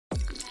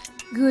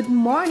Good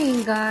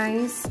morning,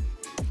 guys.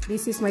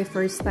 This is my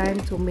first time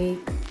to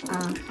make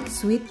a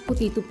sweet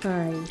potato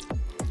pie.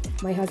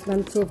 My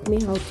husband taught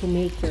me how to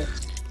make it.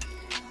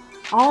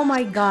 Oh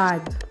my god,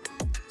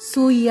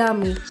 so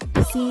yummy.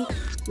 See,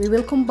 we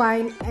will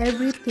combine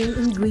everything,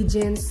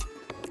 ingredients,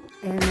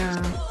 and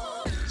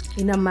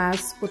in a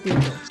mashed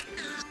potato.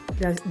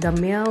 The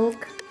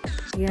milk,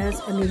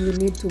 yes, and then you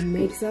need to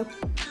mix up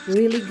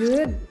really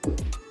good.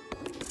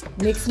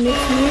 Mix.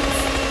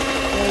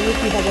 Or if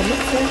you have a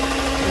mixer,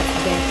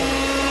 it's better.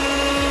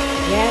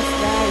 Yes,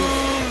 guys.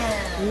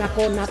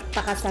 Nako,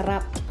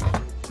 napakasarap.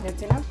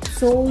 That's enough.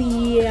 So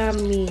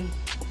yummy.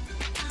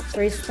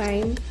 First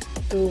time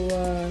to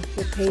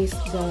taste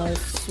the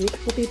sweet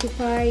potato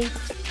pie.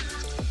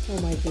 Oh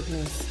my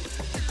goodness.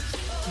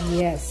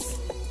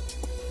 Yes.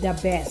 The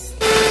best.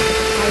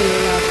 I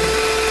love it.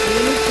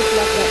 You need to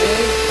pluck the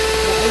egg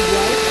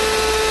white,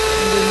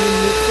 and then you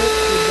mix it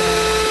with the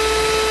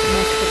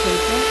mashed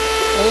potato.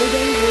 All the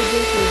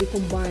ingredients will be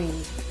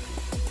combined,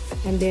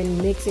 and then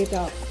mix it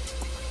up.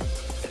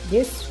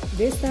 This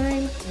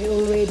time I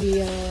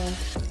already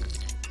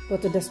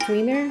put to the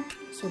strainer,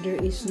 so there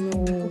is no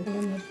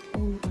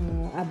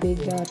a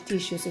big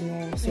tissues in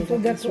there, so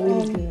that's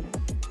really good.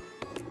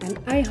 And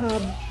I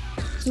have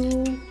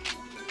 2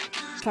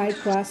 pie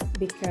crust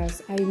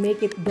because I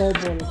make it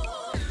double.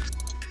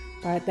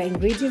 But the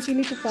ingredients you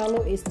need to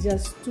follow is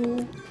just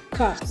 2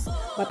 cups.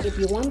 But if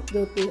you want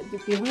to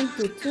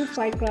 2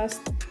 pie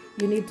crust,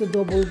 you need to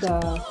double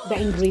the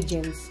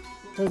ingredients.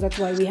 So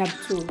that's why we have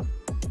 2.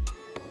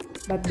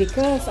 But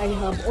because I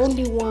have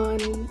only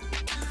 1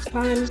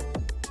 pan,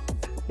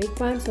 big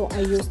pan, so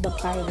I use the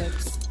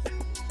Pyrex.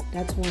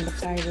 That's one, the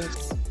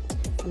Pyrex.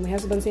 And my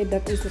husband said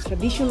that is the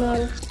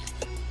traditional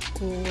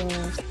to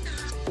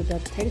the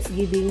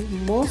Thanksgiving.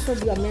 Most of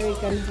the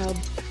Americans have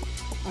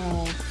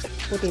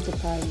potato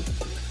pie.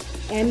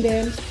 And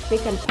then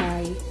pecan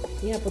pie.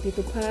 Yeah,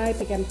 potato pie,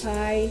 pecan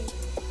pie,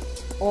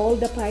 all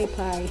the pie.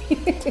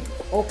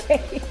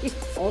 Okay,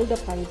 all the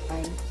pie.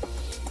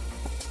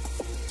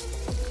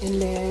 And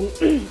then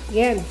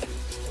again,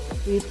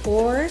 we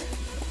pour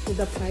to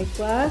the pie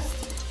crust.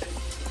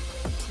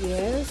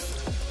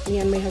 Yes, me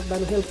and my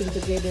husband helping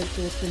together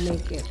to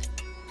make it.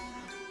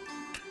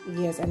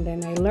 Yes, and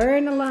then I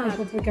learn a lot. I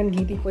hope we can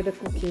get it for the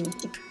cooking.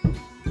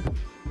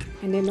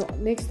 And then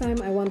next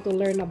time I want to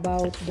learn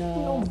about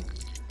the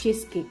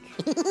cheesecake.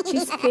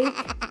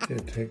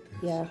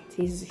 Yeah,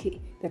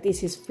 that is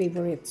his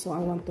favorite. So I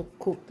want to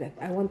cook that.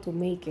 I want to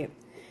make it,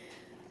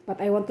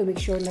 but I want to make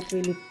sure not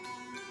really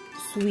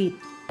sweet.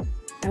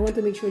 I want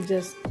to make sure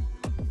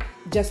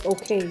just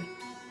okay.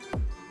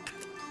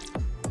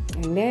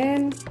 And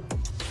then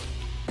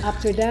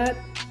after that,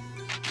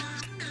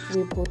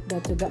 we put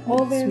that to the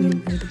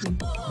oven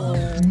for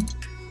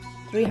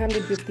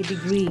 350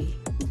 degree.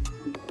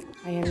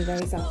 Ayan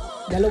guys,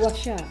 dalawa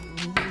siya.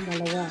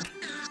 Dalawa.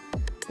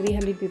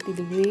 350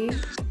 degree.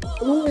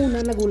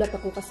 Una nagulat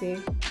ako kasi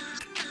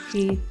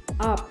heat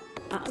up.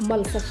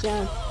 Umalsa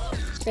siya.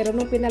 Pero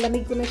nung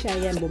pinalamig ko na siya,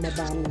 yan,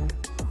 bumaba na.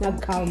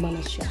 Nagkalma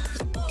na siya.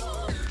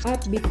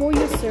 At before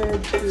you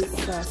serve this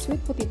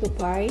sweet potato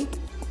pie,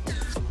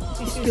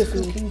 excuse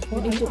me,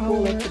 you need to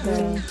pull it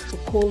to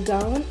cool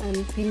down and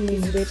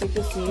it's better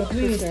to serve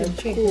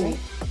cool.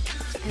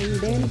 And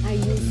then I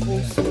use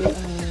also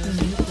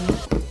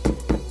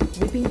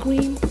whipping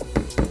cream.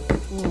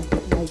 Oh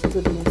my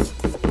goodness,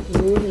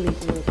 really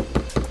good.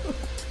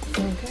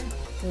 Okay,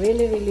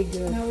 really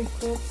good. Now we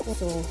cook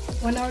so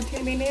 1 hour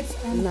 10 minutes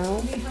and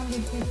now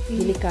 350.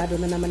 Delikado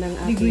na naman ang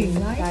ating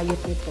diet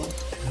nito.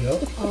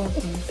 Yep.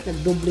 Okay,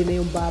 nagdoble na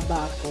yung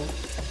baba ko.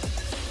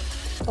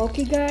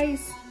 Okay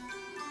guys,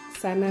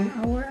 sana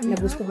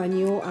nagustuhan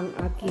nyo ang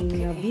aking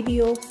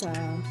video sa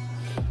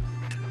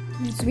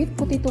sweet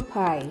potato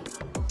pie.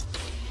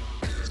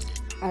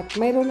 At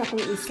mayroon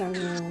akong isang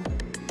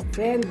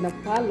friend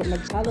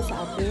nag-follow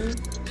sa akin.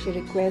 She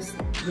requests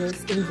these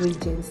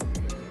ingredients.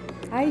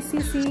 Hi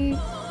Sisi,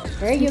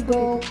 here you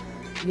go.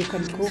 You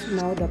can cook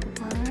now the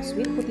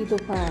sweet potato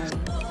pie.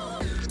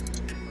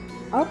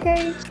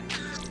 Okay,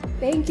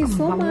 thank you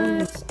so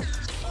much.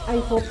 I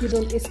hope you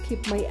don't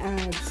skip my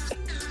ads,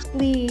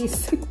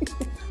 please.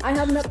 I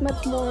have not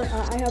much more.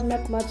 I have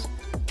not much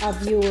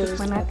viewers.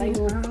 But I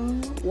hope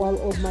one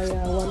of my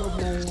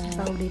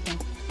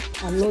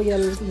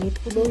loyal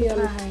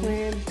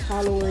friend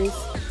followers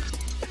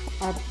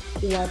are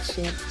watch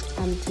it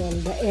until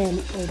the end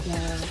of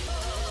the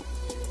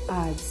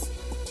ads.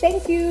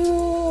 Thank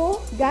you.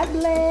 God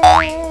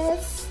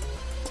bless.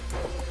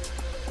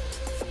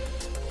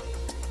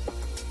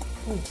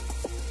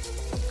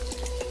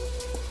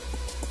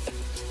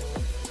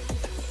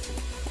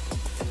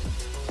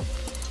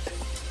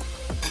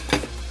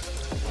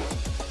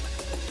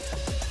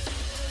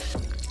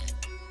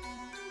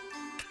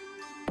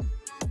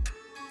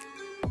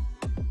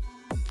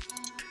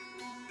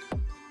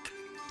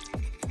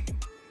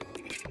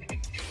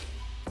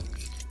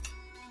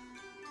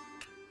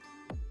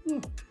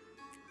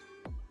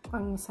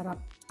 Ang sarap,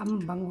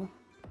 ang bango.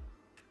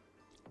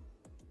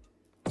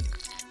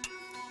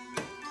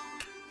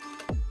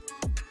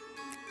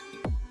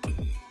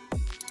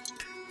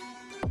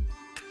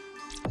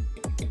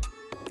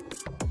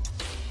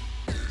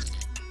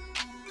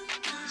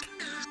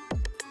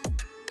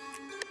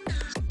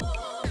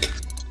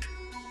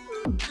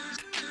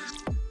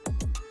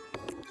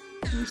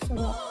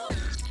 Masarap.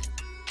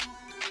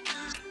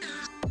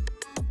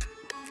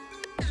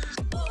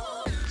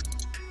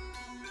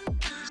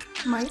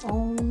 My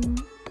own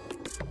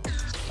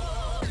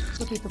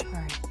potato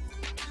pie.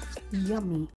 Yummy.